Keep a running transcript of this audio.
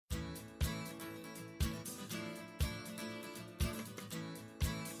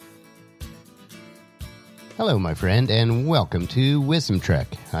Hello, my friend, and welcome to Wisdom Trek.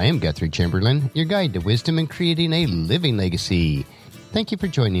 I am Guthrie Chamberlain, your guide to wisdom and creating a living legacy. Thank you for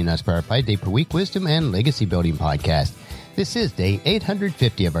joining us for our 5-day per week wisdom and legacy building podcast. This is day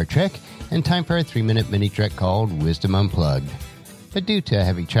 850 of our trek, and time for our 3-minute mini trek called Wisdom Unplugged. But due to a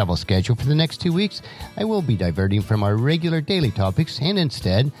heavy travel schedule for the next 2 weeks, I will be diverting from our regular daily topics, and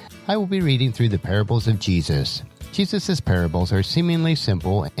instead, I will be reading through the parables of Jesus. Jesus' parables are seemingly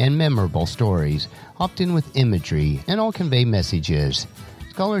simple and memorable stories, often with imagery, and all convey messages.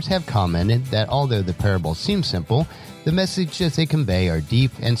 Scholars have commented that although the parables seem simple, the messages they convey are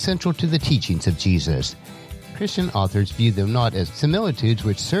deep and central to the teachings of Jesus. Christian authors view them not as similitudes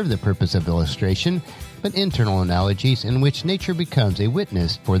which serve the purpose of illustration, but internal analogies in which nature becomes a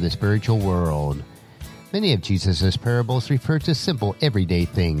witness for the spiritual world. Many of Jesus' parables refer to simple everyday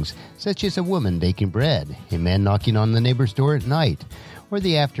things, such as a woman baking bread, a man knocking on the neighbor's door at night, or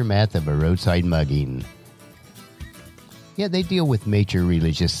the aftermath of a roadside mugging. Yet they deal with major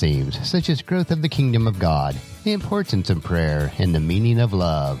religious themes, such as growth of the kingdom of God, the importance of prayer, and the meaning of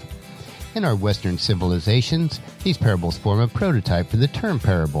love. In our Western civilizations, these parables form a prototype for the term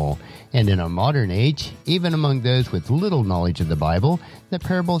parable, and in our modern age, even among those with little knowledge of the Bible, the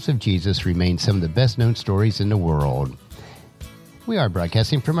parables of Jesus remain some of the best-known stories in the world. We are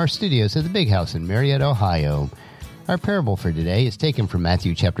broadcasting from our studios at the Big House in Marietta, Ohio. Our parable for today is taken from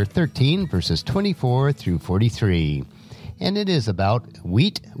Matthew chapter 13, verses 24 through 43, and it is about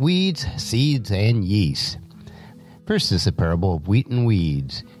wheat, weeds, seeds, and yeast. First is the parable of wheat and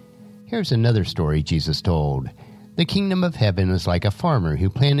weeds. Here's another story Jesus told. The kingdom of heaven is like a farmer who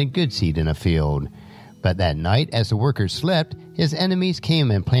planted good seed in a field. But that night, as the workers slept, his enemies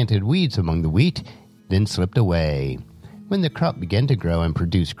came and planted weeds among the wheat, then slipped away. When the crop began to grow and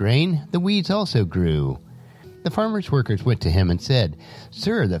produce grain, the weeds also grew. The farmer's workers went to him and said,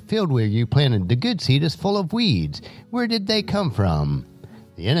 "Sir, the field where you planted the good seed is full of weeds. Where did they come from?"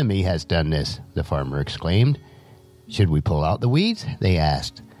 "The enemy has done this," the farmer exclaimed. "Should we pull out the weeds?" they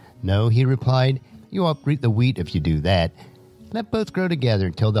asked. "No," he replied. "You uproot the wheat if you do that. Let both grow together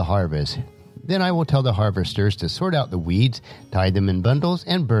until the harvest. Then I will tell the harvesters to sort out the weeds, tie them in bundles,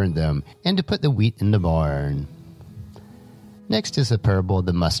 and burn them, and to put the wheat in the barn." Next is the parable of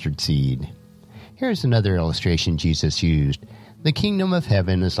the mustard seed. Here's another illustration Jesus used. The kingdom of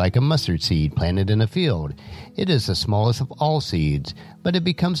heaven is like a mustard seed planted in a field. It is the smallest of all seeds, but it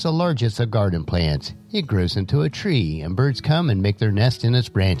becomes the largest of garden plants. It grows into a tree, and birds come and make their nest in its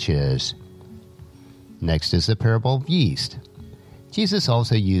branches. Next is the parable of yeast. Jesus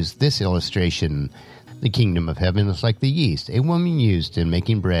also used this illustration. The kingdom of heaven is like the yeast a woman used in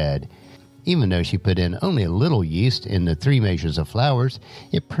making bread. Even though she put in only a little yeast in the 3 measures of flour,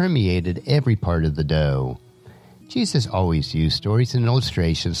 it permeated every part of the dough. Jesus always used stories and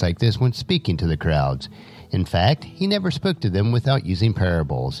illustrations like this when speaking to the crowds. In fact, he never spoke to them without using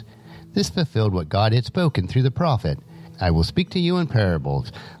parables. This fulfilled what God had spoken through the prophet. "I will speak to you in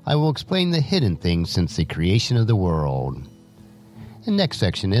parables. I will explain the hidden things since the creation of the world." The next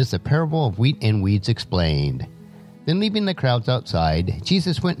section is the parable of wheat and weeds explained. Then leaving the crowds outside,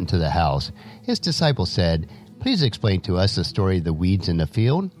 Jesus went into the house. His disciples said, "Please explain to us the story of the weeds in the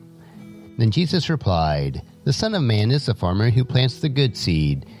field." Then Jesus replied, "The Son of Man is the farmer who plants the good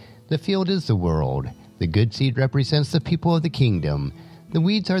seed. The field is the world. The good seed represents the people of the kingdom. The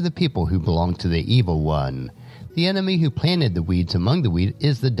weeds are the people who belong to the evil one. The enemy who planted the weeds among the wheat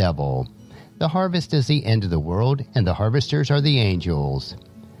is the devil. The harvest is the end of the world, and the harvesters are the angels.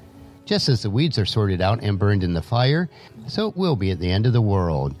 Just as the weeds are sorted out and burned in the fire, so it will be at the end of the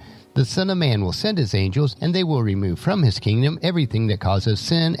world. The Son of Man will send his angels, and they will remove from his kingdom everything that causes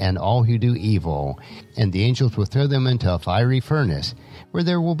sin and all who do evil. And the angels will throw them into a fiery furnace, where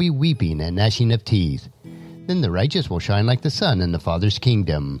there will be weeping and gnashing of teeth. Then the righteous will shine like the sun in the Father's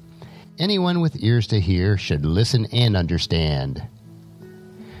kingdom. Anyone with ears to hear should listen and understand."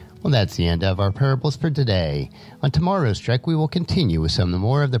 Well, that's the end of our parables for today. On tomorrow's trek, we will continue with some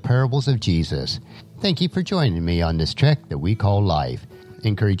more of the parables of Jesus. Thank you for joining me on this trek that we call life.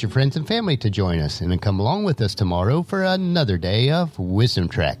 Encourage your friends and family to join us and come along with us tomorrow for another day of Wisdom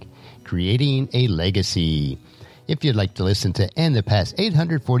Trek, creating a legacy. If you'd like to listen to the past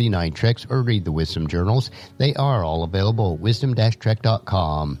 849 treks or read the Wisdom Journals, they are all available at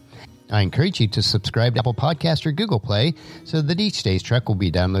wisdom-trek.com. I encourage you to subscribe to Apple Podcasts or Google Play so that each day's trek will be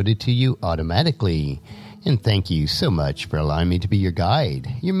downloaded to you automatically. And thank you so much for allowing me to be your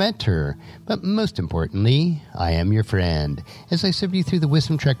guide, your mentor, but most importantly, I am your friend as I serve you through the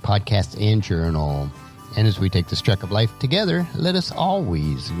Wisdom Trek podcast and journal. And as we take this trek of life together, let us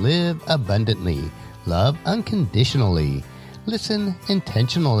always live abundantly, love unconditionally, listen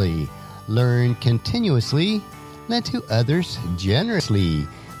intentionally, learn continuously, lend to others generously,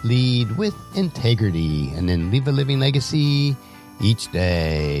 lead with integrity, and then leave a living legacy each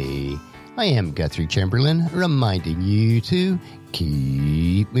day. I am Guthrie Chamberlain, reminding you to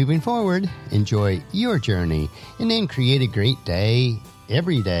keep moving forward, enjoy your journey, and then create a great day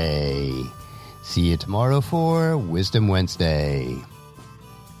every day. See you tomorrow for Wisdom Wednesday.